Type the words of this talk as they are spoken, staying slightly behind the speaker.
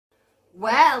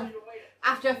Well,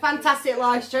 after a fantastic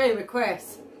live stream with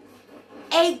Chris,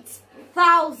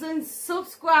 8,000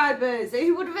 subscribers.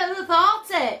 Who would have ever thought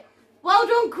it? Well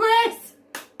done, Chris.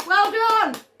 Well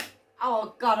done.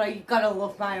 Oh, God, you gotta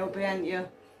love my hubby, ain't you?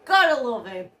 Gotta love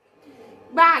him.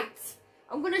 Right,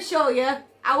 I'm gonna show you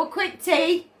our quick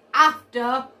tea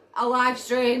after a live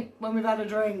stream when we've had a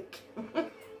drink.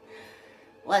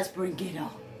 Let's bring it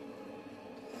on.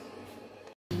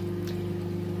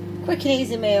 Quick and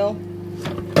easy meal.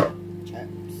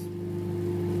 Chips.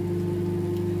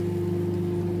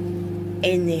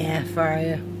 In the air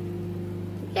fryer.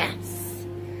 Yes.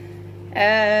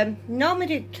 Normally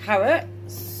do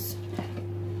carrots.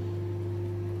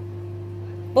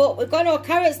 But we've got no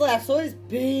carrots left, so it's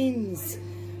beans.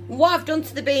 And what I've done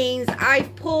to the beans,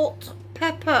 I've put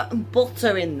pepper and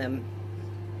butter in them.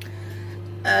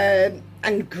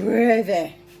 And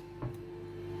gravy.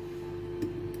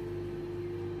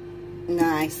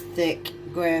 Nice thick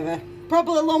gravy.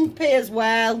 Probably lumpy as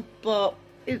well, but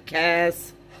who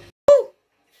cares? Oh,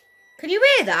 can you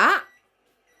hear that?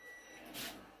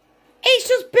 It's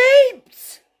just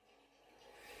beeps.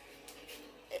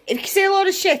 If you see a load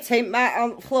of shit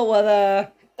on the floor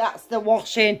there, that's the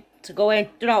washing to go in.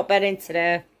 Do not bed in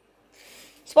today.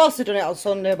 Supposed to have done it on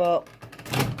Sunday, but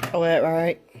I wait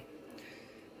right.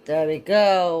 There we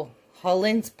go.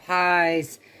 Hollands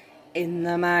pies in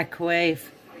the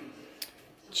microwave.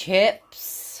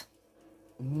 Chips.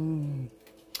 3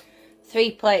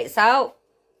 plates out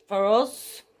for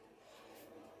us.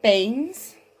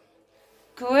 Beans.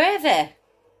 Gravy.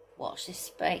 Watch this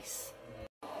space.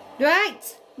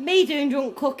 Right, me doing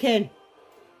drunk cooking.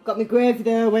 Got my gravy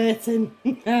there waiting.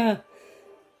 I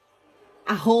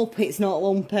hope it's not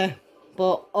lumpy,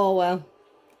 but oh well.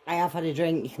 I have had a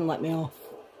drink, you can let me off.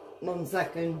 1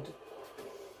 second.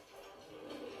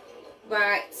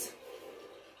 Right.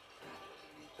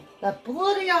 They're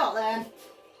bloody hot then.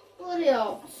 Bloody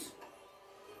hot.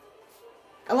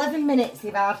 11 minutes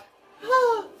you've had.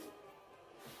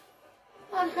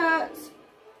 That hurts.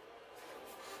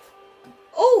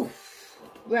 Oh,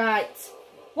 right.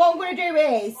 What I'm going to do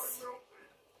is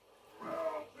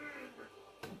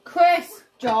Chris,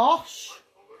 Josh,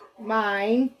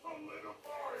 mine.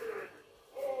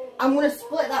 I'm going to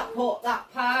split that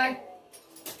pie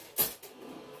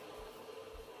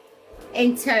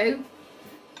in 2.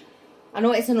 I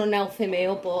know it's an unhealthy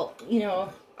meal, but you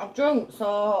know, I'm drunk,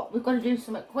 so we've got to do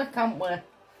something quick, haven't we?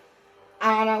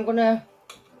 And I'm going to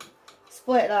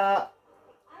split that.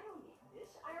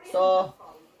 So,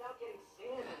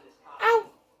 ow,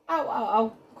 ow, ow,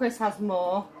 ow. Chris has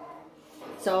more.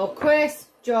 So, Chris,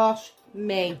 Josh,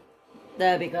 me.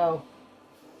 There we go.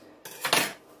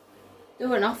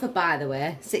 They're an offer, by the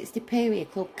way. 60p with your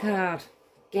club card.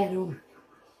 Get them.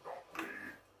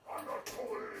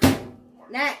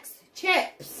 Next,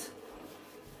 chips.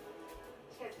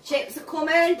 Chips are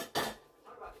coming.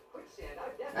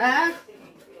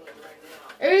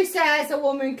 Who says a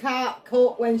woman can't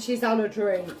cook when she's on a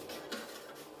drink?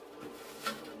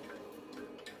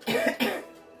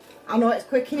 I know it's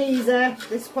quick and easy.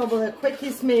 This is probably the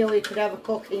quickest meal you could ever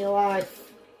cook in your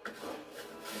life.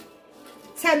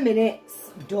 10 minutes,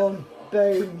 done.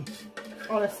 Boom.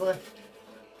 Honestly.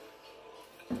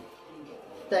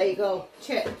 There you go.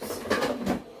 Chips.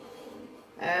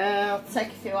 I'll take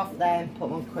a few off there and put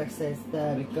them on Chris's.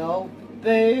 There we go.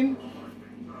 Boom.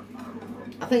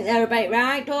 I think they're about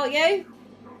right, don't you?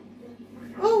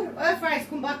 Oh, air fryer's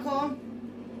come back on.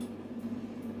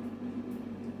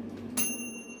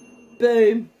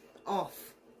 Boom.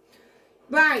 Off.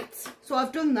 Right, so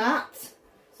I've done that.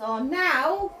 So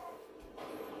now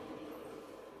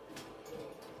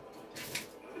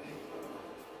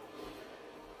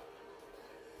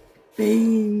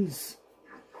beans.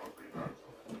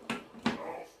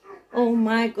 Oh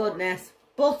my goodness.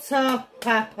 Butter,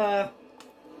 pepper.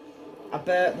 I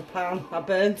burnt the pan. I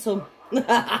burnt some.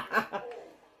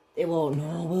 They won't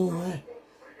know, will they?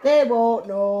 They won't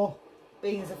know.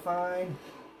 Beans are fine.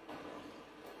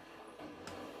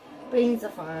 Beans are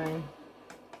fine.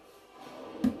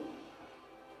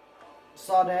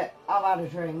 Sod it. I've had a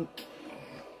drink.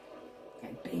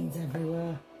 Get beans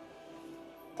everywhere.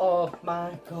 Oh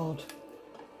my god.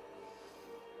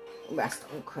 Rest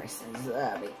on Chris's.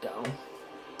 There we go.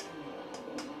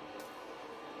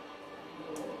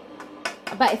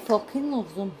 I bet he fucking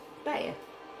loves them. Bet you.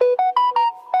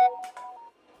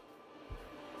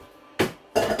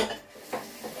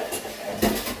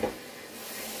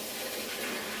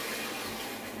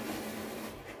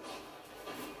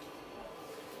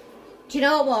 Do you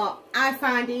know what? I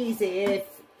find easy if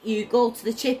you go to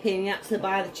the chippy and you actually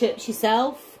buy the chips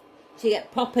yourself. So you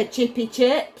get proper chippy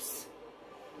chips.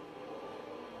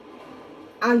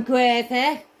 and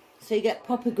gravy, so you get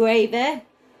proper gravy,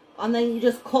 and then you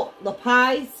just cook the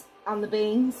pies and the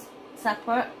beans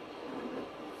separate.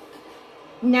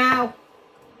 Now,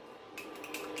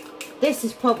 this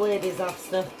is probably a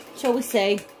disaster. Shall we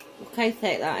see? Look how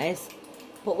thick that is.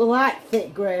 But we like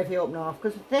thick gravy up north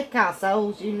because we're thick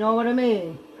ourselves, you know what I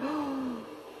mean?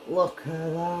 Look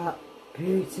at that.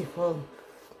 Beautiful.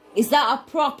 Is that a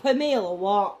proper meal or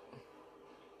what?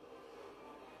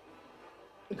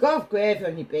 You gotta have gravy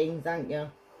on your beans, haven't you?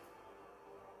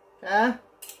 Huh?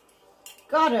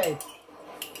 Gotta.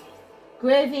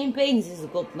 Gravy and beans is a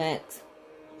good mix.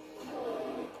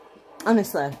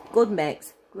 Honestly, good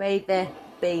mix. Gravy,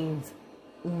 beans.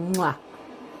 Mwah.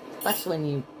 Especially when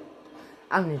you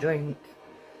having a drink.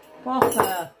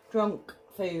 Proper drunk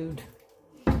food.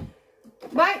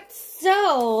 Right,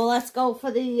 so let's go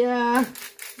for the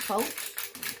salt.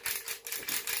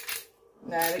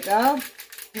 There we go.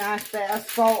 Nice bit of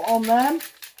salt on them.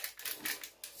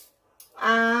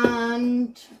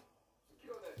 And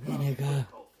vinegar.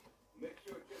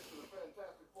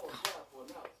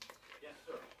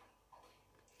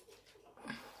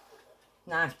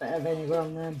 Nice bit of vinegar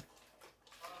on them.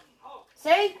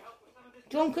 See?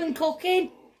 Drunken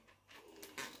cooking.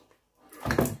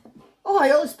 Oh,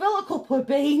 I only spilled a couple of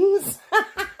beans.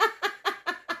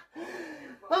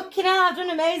 Fucking hell, I've done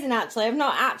amazing actually. I've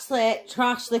not actually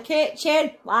trashed the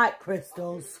kitchen like Chris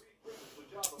does.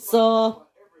 So,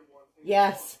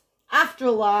 yes. After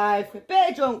a live, a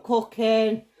bit of drunk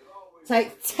cooking.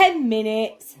 Takes 10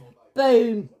 minutes.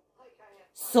 Boom.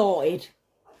 Sorted.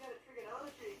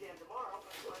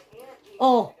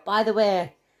 Oh, by the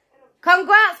way.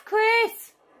 Congrats,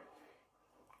 Chris.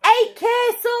 8K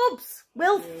subs.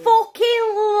 We'll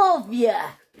fucking love you.